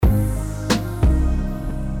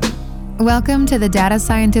Welcome to the Data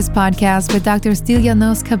Scientist Podcast with Dr.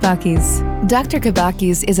 Stylianos Kabakis. Dr.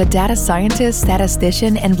 Kabakis is a data scientist,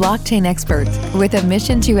 statistician, and blockchain expert with a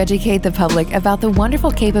mission to educate the public about the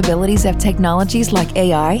wonderful capabilities of technologies like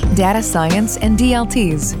AI, data science, and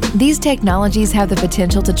DLTs. These technologies have the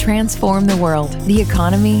potential to transform the world, the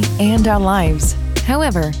economy, and our lives.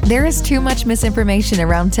 However, there is too much misinformation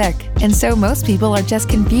around tech, and so most people are just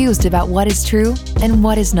confused about what is true and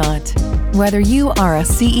what is not. Whether you are a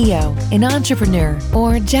CEO, an entrepreneur,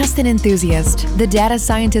 or just an enthusiast, the Data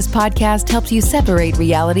Scientist Podcast helps you separate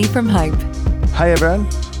reality from hype. Hi everyone,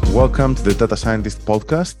 welcome to the Data Scientist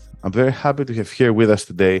Podcast. I'm very happy to have here with us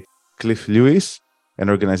today Clif Lewis, an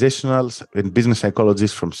organizational and business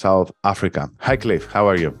psychologist from South Africa. Hi Clif, how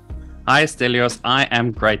are you? Hi Stelios, I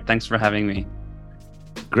am great. Thanks for having me.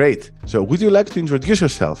 Great. So would you like to introduce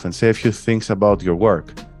yourself and say a few things about your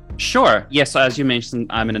work? Sure. Yes, so as you mentioned,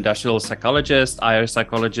 I'm an industrial psychologist, IO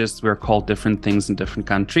psychologist. We're called different things in different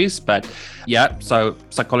countries. But yeah, so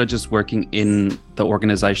psychologist working in the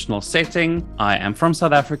organizational setting. I am from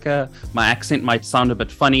South Africa. My accent might sound a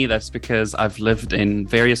bit funny. That's because I've lived in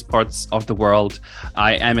various parts of the world.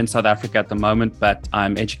 I am in South Africa at the moment, but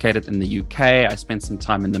I'm educated in the UK. I spent some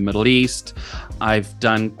time in the Middle East. I've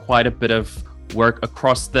done quite a bit of work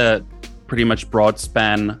across the pretty much broad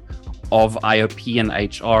span of IOP and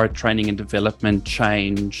HR, training and development,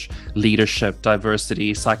 change, leadership,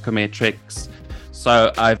 diversity, psychometrics.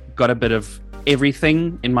 So I've got a bit of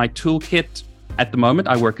everything in my toolkit. At the moment,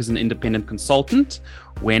 I work as an independent consultant.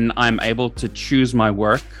 When I'm able to choose my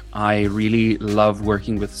work, I really love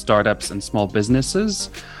working with startups and small businesses.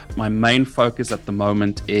 My main focus at the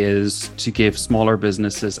moment is to give smaller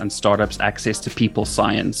businesses and startups access to people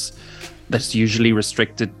science. That's usually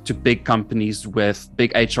restricted to big companies with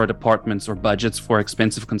big HR departments or budgets for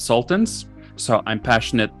expensive consultants. So I'm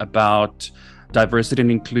passionate about diversity and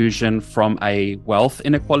inclusion from a wealth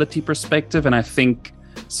inequality perspective. And I think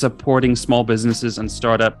supporting small businesses and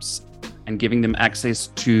startups and giving them access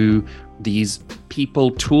to these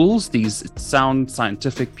people tools, these sound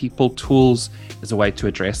scientific people tools, is a way to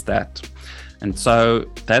address that. And so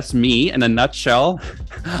that's me in a nutshell.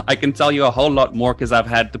 I can tell you a whole lot more because I've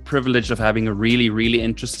had the privilege of having a really, really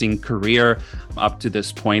interesting career up to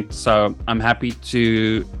this point. So I'm happy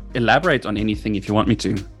to elaborate on anything if you want me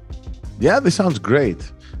to. Yeah, this sounds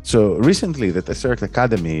great. So recently, the Tesseract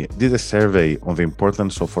Academy did a survey on the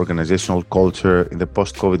importance of organizational culture in the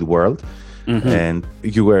post-COVID world. Mm-hmm. And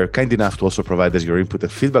you were kind enough to also provide us your input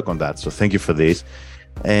and feedback on that. So thank you for this.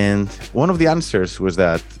 And one of the answers was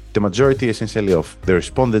that the majority essentially of the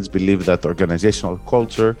respondents believe that organizational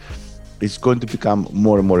culture is going to become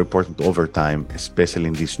more and more important over time, especially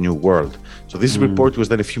in this new world. So this report was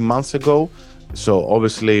done a few months ago. So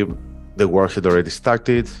obviously the war had already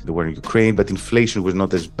started, the war in Ukraine, but inflation was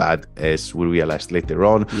not as bad as we realized later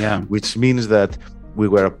on, which means that we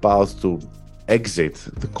were about to exit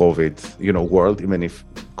the COVID, world, even if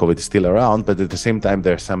COVID is still around, but at the same time,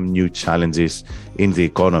 there are some new challenges in the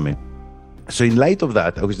economy. So in light of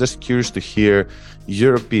that, I was just curious to hear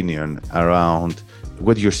your opinion around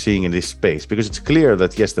what you're seeing in this space, because it's clear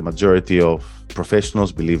that, yes, the majority of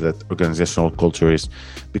professionals believe that organizational culture is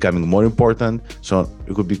becoming more important. So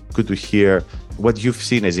it would be good to hear what you've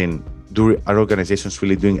seen, as in, are organizations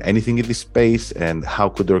really doing anything in this space, and how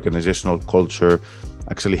could organizational culture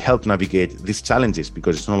actually help navigate these challenges,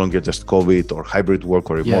 because it's no longer just COVID or hybrid work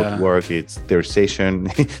or remote work, it's the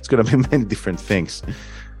recession, it's going to be many different things.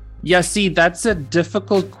 Yeah, see, that's a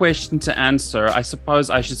difficult question to answer. I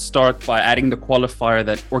suppose I should start by adding the qualifier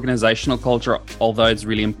that organizational culture, although it's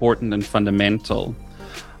really important and fundamental,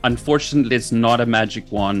 unfortunately, it's not a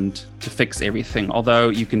magic wand to fix everything, although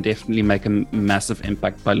you can definitely make a massive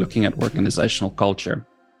impact by looking at organizational culture.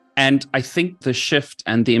 And I think the shift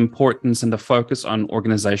and the importance and the focus on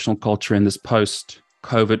organizational culture in this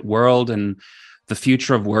post-COVID world and the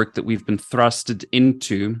future of work that we've been thrusted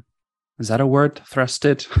into, is that a word?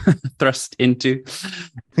 Thrusted? Thrust into?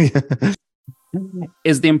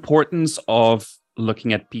 Is the importance of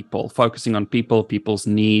looking at people, focusing on people, people's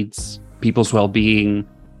needs, people's well-being.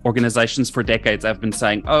 Organizations for decades have been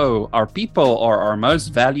saying, our people are our most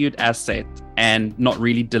valued asset, and not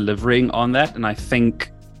really delivering on that. And I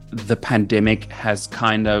think the pandemic has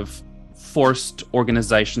kind of forced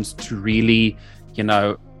organizations to really,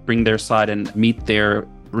 bring their side and meet their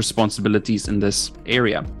responsibilities in this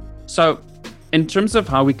area. So in terms of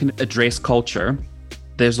how we can address culture,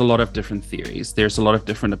 there's a lot of different theories. There's a lot of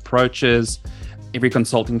different approaches. Every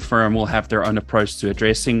consulting firm will have their own approach to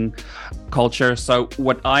addressing culture. So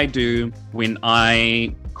what I do when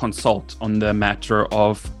I consult on the matter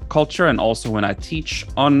of culture and also when I teach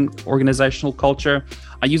on organizational culture,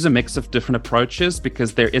 I use a mix of different approaches because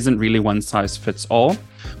there isn't really one size fits all.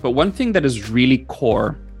 But one thing that is really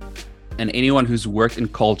core, and anyone who's worked in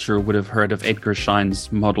culture would have heard of Edgar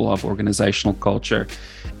Schein's model of organizational culture.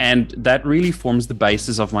 And that really forms the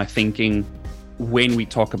basis of my thinking when we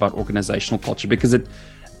talk about organizational culture, because it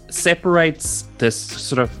separates this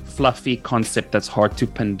sort of fluffy concept that's hard to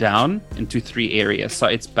pin down into three areas. So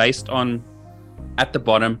it's based on, at the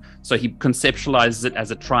bottom, so he conceptualizes it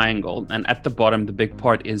as a triangle. And at the bottom, the big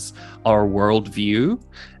part is our worldview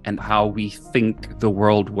and how we think the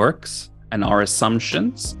world works and our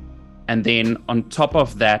assumptions. And then on top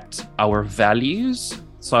of that, our values.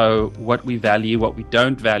 So what we value, what we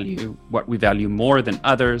don't value, what we value more than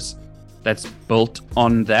others, that's built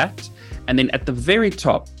on that. And then at the very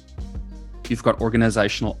top, you've got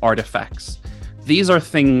organizational artifacts. These are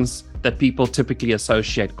things that people typically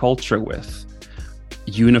associate culture with.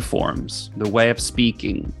 Uniforms, the way of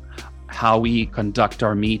speaking, how we conduct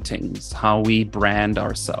our meetings, how we brand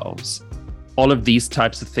ourselves, all of these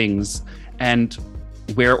types of things. And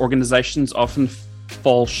where organizations often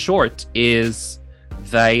fall short is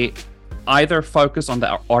they either focus on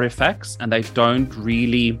the artifacts and they don't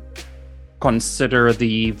really consider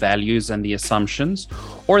the values and the assumptions,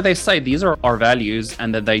 or they say these are our values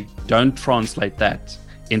and that they don't translate that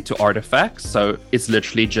into artifacts. So it's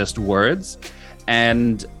literally just words.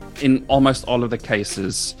 And in almost all of the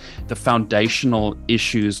cases, the foundational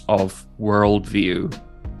issues of worldview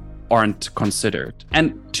aren't considered.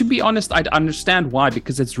 And to be honest, I understand why,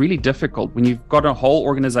 because it's really difficult. When you've got a whole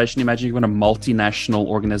organization, imagine you've got a multinational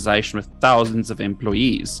organization with thousands of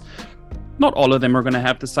employees. Not all of them are going to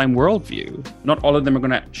have the same worldview. Not all of them are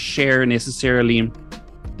going to share necessarily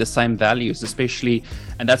the same values, especially,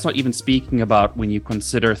 and that's not even speaking about when you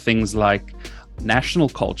consider things like national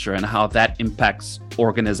culture and how that impacts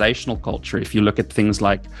organizational culture. If you look at things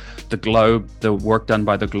like the Globe, the work done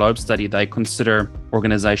by the Globe study, they consider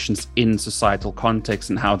organizations in societal context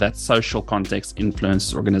and how that social context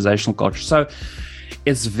influences organizational culture. So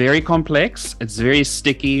it's very complex, it's very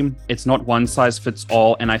sticky, it's not one size fits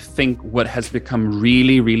all. And I think what has become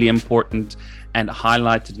really, really important and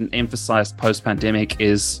highlighted and emphasized post-pandemic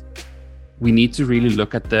is we need to really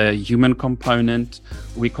look at the human component.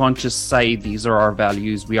 We can't just say these are our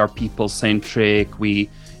values. We are people-centric. We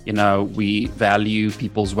value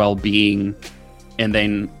people's well-being, and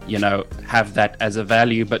then, have that as a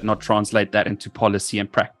value, but not translate that into policy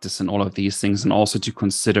and practice and all of these things, and also to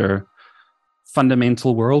consider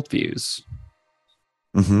fundamental worldviews.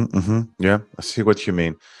 Yeah, I see what you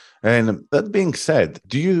mean. And that being said,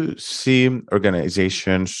 do you see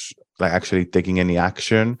organizations like actually taking any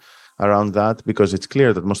action around that? Because it's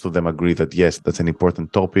clear that most of them agree that yes, that's an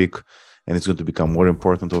important topic and it's going to become more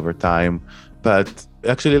important over time. But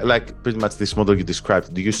actually, like pretty much this model you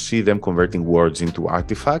described, do you see them converting words into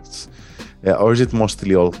artifacts? Or is it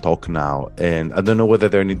mostly all talk now? And I don't know whether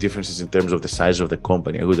there are any differences in terms of the size of the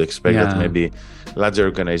company. I would expect that maybe larger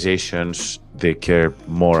organizations, they care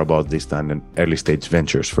more about this than in early stage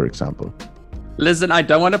ventures, for example. Listen, I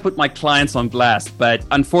don't want to put my clients on blast, but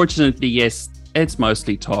unfortunately, yes, it's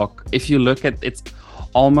mostly talk. If you look at it's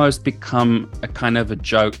almost become a kind of a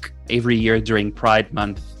joke. Every year during Pride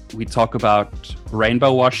Month, we talk about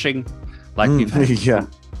rainbow washing. Like we've had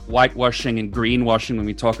whitewashing and greenwashing when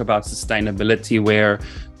we talk about sustainability, where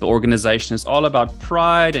the organization is all about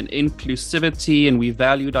pride and inclusivity and we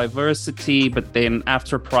value diversity. But then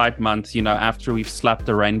after Pride Month, after we've slapped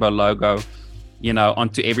the rainbow logo,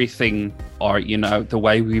 onto everything, or, the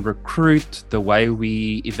way we recruit, the way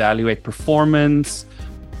we evaluate performance,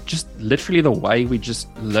 just literally the way we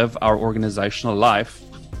just live our organizational life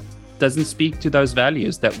doesn't speak to those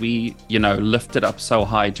values that we, lifted up so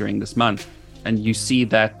high during this month. And you see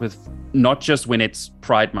that with not just when it's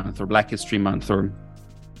Pride Month or Black History Month or,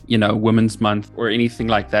 Women's Month or anything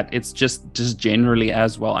like that. It's just generally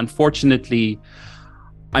as well. Unfortunately,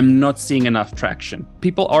 I'm not seeing enough traction.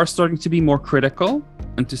 People are starting to be more critical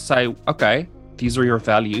and to say, okay, these are your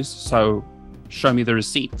values, so show me the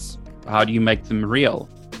receipts. How do you make them real?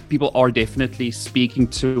 People are definitely speaking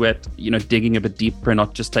to it, digging a bit deeper,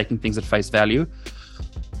 not just taking things at face value.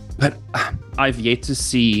 But I've yet to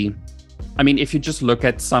see, if you just look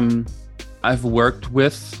at I've worked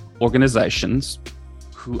with organizations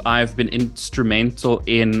who I've been instrumental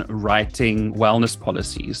in writing wellness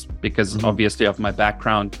policies, because obviously of my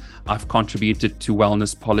background, I've contributed to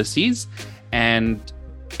wellness policies, and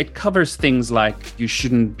it covers things like you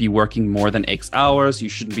shouldn't be working more than X hours, you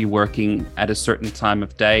shouldn't be working at a certain time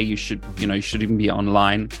of day, you should even be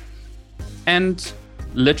online. And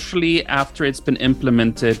literally after it's been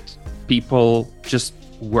implemented, people just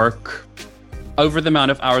work over the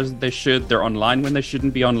amount of hours that they should. They're online when they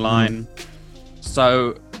shouldn't be online.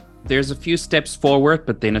 So there's a few steps forward,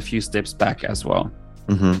 but then a few steps back as well.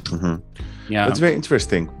 Yeah, that's very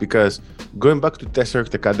interesting, because going back to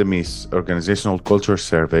Tesseract Academy's organizational culture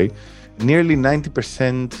survey, nearly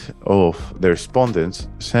 90% of the respondents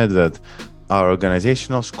said that our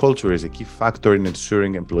organizational culture is a key factor in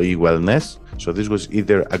ensuring employee wellness. So this was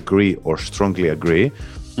either agree or strongly agree.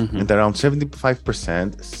 And around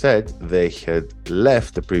 75% said they had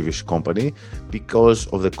left the previous company because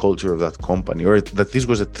of the culture of that company, or that this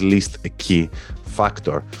was at least a key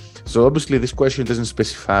factor. So obviously this question doesn't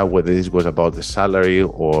specify whether this was about the salary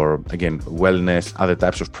or, again, wellness, other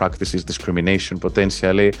types of practices, discrimination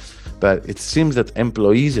potentially. But it seems that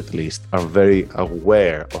employees at least are very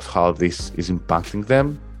aware of how this is impacting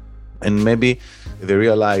them. And maybe they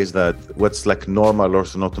realize that what's like normal or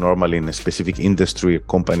not normal in a specific industry,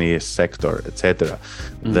 company, sector, etc.,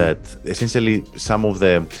 that essentially some of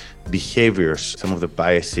the behaviors, some of the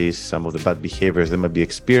biases, some of the bad behaviors they might be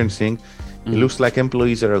experiencing, it looks like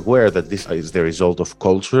employees are aware that this is the result of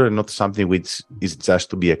culture and not something which is just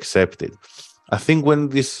to be accepted. I think when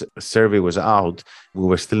this survey was out, we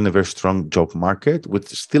were still in a very strong job market, which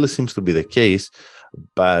still seems to be the case.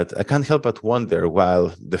 But I can't help but wonder,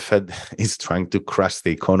 while the Fed is trying to crush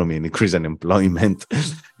the economy and increase unemployment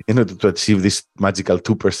in order to achieve this magical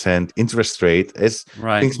 2% interest rate, as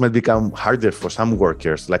things might become harder for some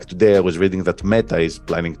workers. Like today, I was reading that Meta is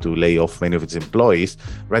planning to lay off many of its employees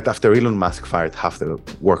right after Elon Musk fired half the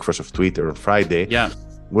workforce of Twitter on Friday.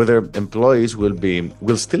 Whether employees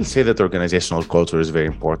will still say that organizational culture is very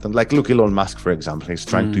important. Like, look, Elon Musk, for example, is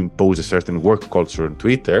trying to impose a certain work culture on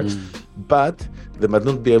Twitter, but they might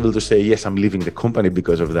not be able to say, yes, I'm leaving the company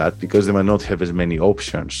because of that, because they might not have as many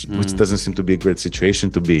options, which doesn't seem to be a great situation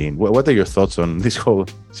to be in. What are your thoughts on this whole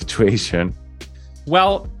situation?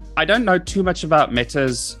 Well, I don't know too much about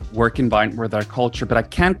Meta's work environment or their culture, but I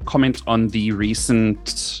can comment on the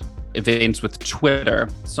recent events with Twitter.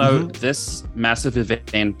 So this massive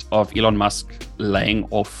event of Elon Musk laying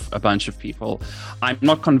off a bunch of people, I'm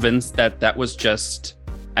not convinced that that was just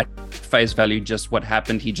at face value just what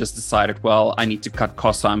happened. He just decided, well, I need to cut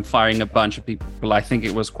costs, so I'm firing a bunch of people. I think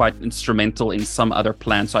it was quite instrumental in some other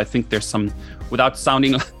plan. So I think there's some, without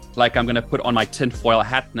sounding like I'm going to put on my tinfoil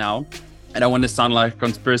hat now, I don't want to sound like a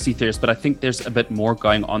conspiracy theorist, but I think there's a bit more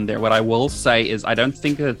going on there. What I will say is I don't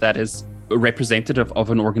think that that is representative of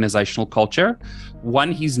an organizational culture.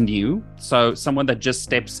 One, he's new. So someone that just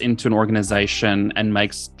steps into an organization and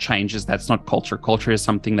makes changes, that's not culture. Culture is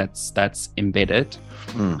something that's embedded.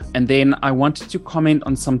 And then I wanted to comment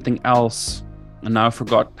on something else. And now I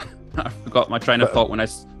forgot my train of thought when I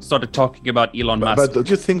started talking about Elon Musk. But don't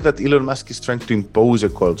you think that Elon Musk is trying to impose a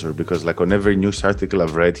culture? Because like on every news article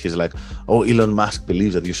I've read, he's like, oh, Elon Musk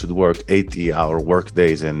believes that you should work 80-hour work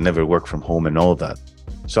days and never work from home and all that.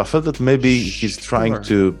 So I felt that maybe he's trying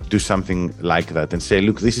to do something like that and say,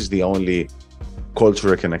 look, this is the only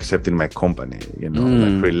culture I can accept in my company,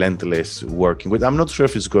 like relentless working. But I'm not sure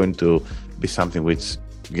if it's going to be something which,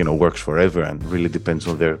 works forever and really depends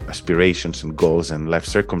on their aspirations and goals and life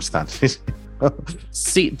circumstances.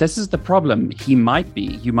 See, this is the problem. You might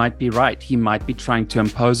be right. He might be trying to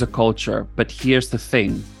impose a culture, but here's the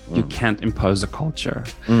thing. You can't impose a culture.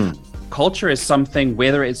 Culture is something,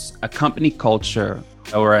 whether it's a company culture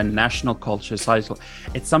or a national culture,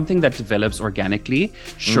 it's something that develops organically.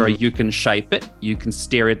 Sure, you can shape it, you can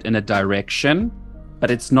steer it in a direction,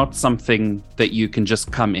 but it's not something that you can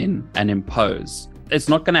just come in and impose. It's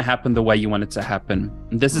not going to happen the way you want it to happen.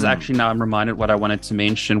 And this is actually, now I'm reminded what I wanted to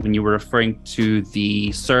mention when you were referring to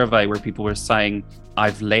the survey where people were saying,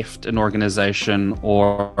 I've left an organization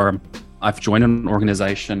or I've joined an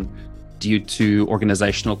organization due to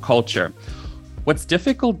organizational culture. What's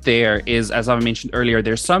difficult there is, as I mentioned earlier,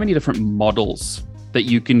 there's so many different models that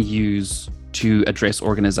you can use to address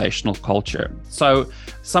organizational culture. So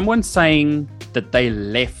someone saying that they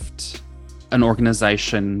left an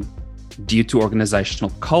organization due to organizational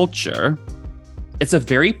culture, it's a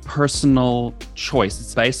very personal choice.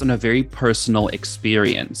 It's based on a very personal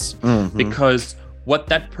experience because what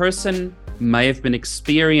that person may have been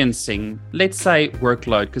experiencing, let's say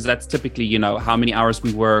workload, because that's typically, how many hours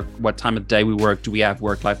we work, what time of day we work, do we have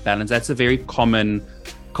work-life balance? That's a very common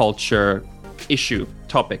culture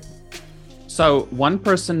topic. So one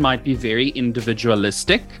person might be very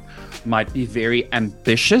individualistic, might be very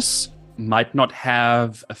ambitious, might not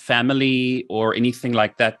have a family or anything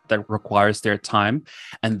like that that requires their time.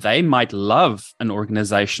 And they might love an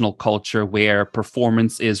organizational culture where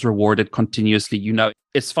performance is rewarded continuously.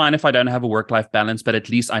 it's fine if I don't have a work-life balance, but at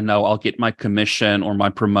least I know I'll get my commission or my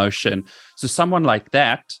promotion. So someone like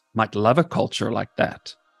that might love a culture like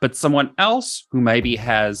that. But someone else who maybe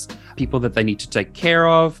has people that they need to take care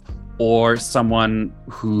of, or someone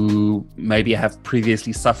who maybe have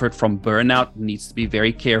previously suffered from burnout, needs to be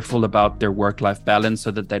very careful about their work-life balance so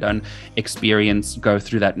that they don't go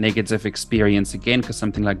through that negative experience again, because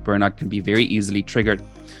something like burnout can be very easily triggered.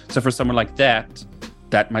 So for someone like that,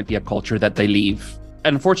 that might be a culture that they leave.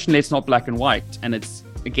 And unfortunately, it's not black and white. And it's,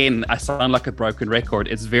 again, I sound like a broken record.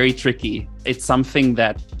 It's very tricky. It's something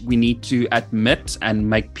that we need to admit and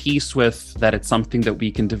make peace with, that it's something that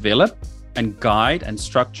we can develop and guide and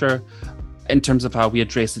structure in terms of how we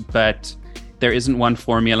address it. But there isn't one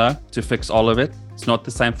formula to fix all of it. It's not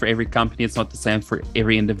the same for every company. It's not the same for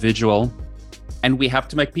every individual. And we have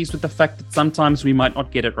to make peace with the fact that sometimes we might not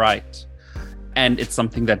get it right. And it's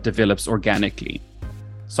something that develops organically.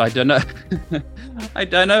 So I don't know. I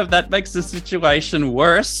don't know if that makes the situation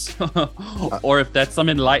worse or if that's some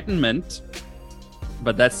enlightenment,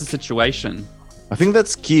 but that's the situation. I think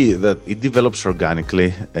that's key, that it develops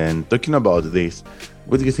organically. And talking about this,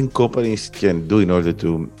 what do you think companies can do in order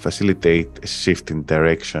to facilitate a shift in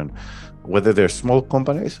direction? Whether they're small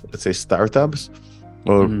companies, let's say startups,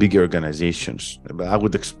 or big organizations. I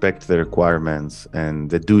would expect the requirements and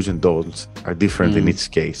the do's and don'ts are different in each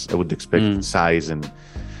case. I would expect size and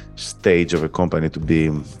stage of a company to be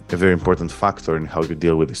a very important factor in how you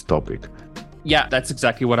deal with this topic. Yeah, that's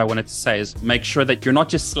exactly what I wanted to say, is make sure that you're not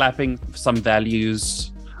just slapping some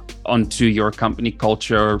values onto your company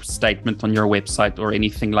culture statement on your website or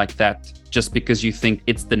anything like that, just because you think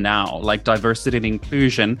it's the now. Like diversity and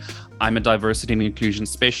inclusion, I'm a diversity and inclusion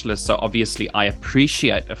specialist, so obviously I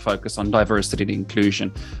appreciate a focus on diversity and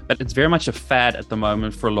inclusion. But it's very much a fad at the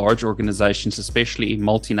moment for large organizations, especially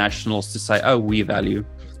multinationals, to say, oh, we value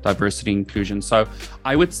diversity and inclusion. So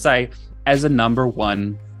I would say, as a number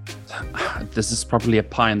one, this is probably a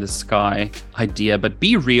pie in the sky idea, but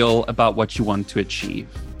be real about what you want to achieve.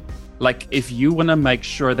 Like if you want to make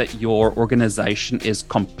sure that your organization is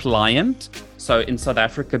compliant. So in South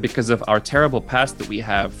Africa, because of our terrible past that we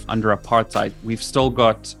have under apartheid, we've still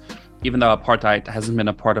got, even though apartheid hasn't been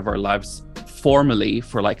a part of our lives formally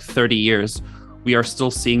for like 30 years, we are still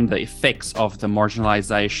seeing the effects of the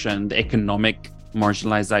marginalization, the economic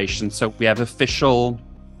marginalization. So we have official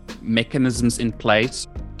mechanisms in place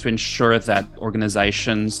to ensure that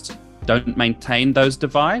organizations don't maintain those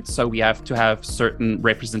divides. So we have to have certain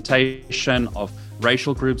representation of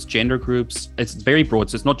racial groups, gender groups. It's very broad.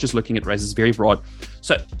 So it's not just looking at race, it's very broad.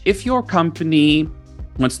 So if your company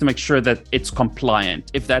wants to make sure that it's compliant,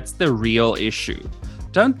 if that's the real issue,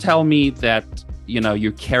 don't tell me that,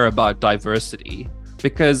 you care about diversity,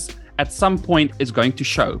 because at some point it's going to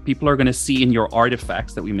show. People are going to see in your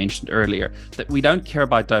artifacts that we mentioned earlier that we don't care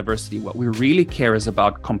about diversity. What we really care is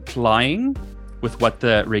about complying with what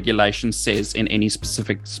the regulation says in any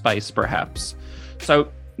specific space, perhaps. So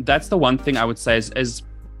that's the one thing I would say is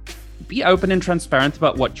be open and transparent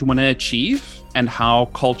about what you want to achieve and how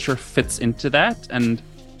culture fits into that, and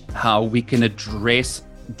how we can address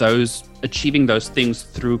achieving those things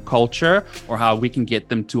through culture, or how we can get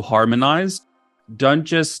them to harmonize. Don't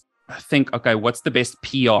just think, okay, what's the best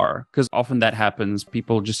PR? Because often that happens.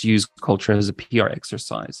 People just use culture as a PR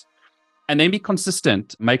exercise. And then be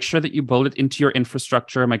consistent. Make sure that you build it into your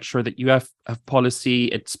infrastructure. Make sure that you have policy.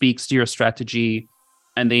 It speaks to your strategy.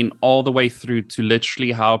 And then all the way through to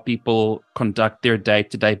literally how people conduct their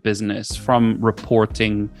day-to-day business, from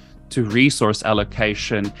reporting to resource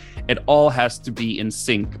allocation. It all has to be in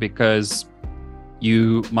sync, because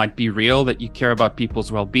you might be real that you care about people's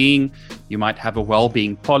well-being. You might have a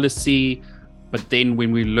well-being policy. But then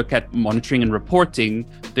when we look at monitoring and reporting,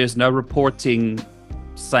 there's no reporting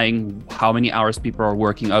saying how many hours people are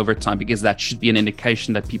working overtime, because that should be an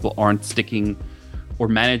indication that people aren't sticking, or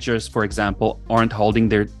managers, for example, aren't holding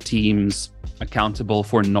their teams accountable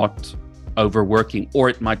for not overworking. Or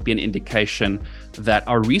it might be an indication that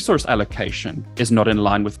our resource allocation is not in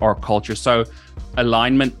line with our culture. So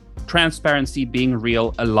alignment, transparency, being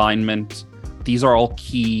real, alignment, these are all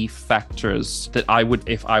key factors that I would,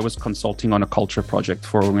 if I was consulting on a culture project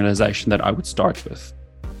for an organization, that I would start with.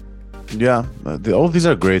 Yeah, all these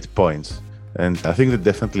are great points. And I think they're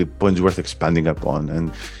definitely points worth expanding upon.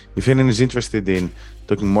 And if anyone is interested in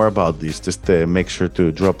talking more about this, just make sure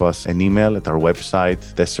to drop us an email at our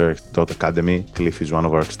website, desert.academy. Clif is one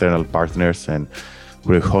of our external partners, and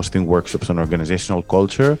we're hosting workshops on organizational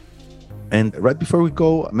culture. And right before we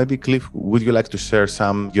go, maybe Clif, would you like to share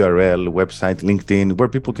some URL, website, LinkedIn, where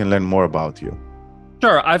people can learn more about you?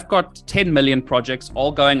 Sure. I've got 10 million projects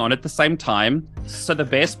all going on at the same time. So the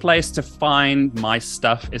best place to find my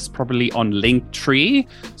stuff is probably on Linktree.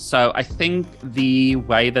 So I think the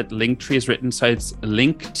way that Linktree is written, so it's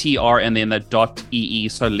linktr and then the .ee.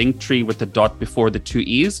 So Linktree with the dot before the two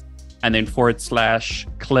E's, and then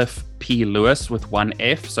 / Clif P Lewis with one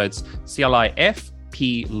F. So it's CLIF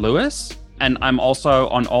P Lewis. And I'm also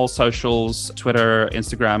on all socials, Twitter,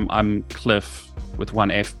 Instagram, I'm Clif with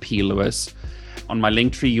one F P Lewis. On my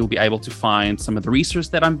Linktree, you'll be able to find some of the research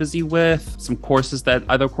that I'm busy with, some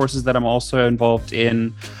other courses that I'm also involved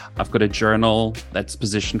in. I've got a journal that's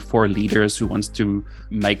positioned for leaders who wants to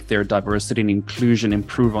make their diversity and inclusion,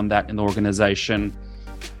 improve on that in the organization.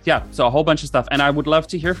 Yeah, so a whole bunch of stuff. And I would love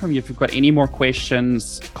to hear from you if you've got any more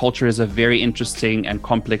questions. Culture is a very interesting and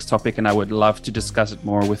complex topic, and I would love to discuss it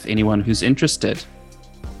more with anyone who's interested.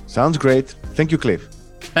 Sounds great. Thank you, Clif.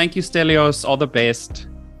 Thank you, Stelios. All the best.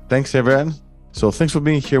 Thanks, everyone. So thanks for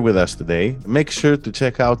being here with us today. Make sure to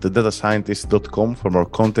check out thedatascientist.com for more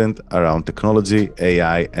content around technology,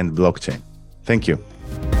 AI, and blockchain. Thank you.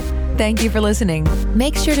 Thank you for listening.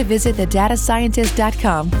 Make sure to visit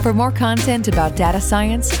thedatascientist.com for more content about data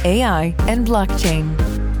science, AI, and blockchain.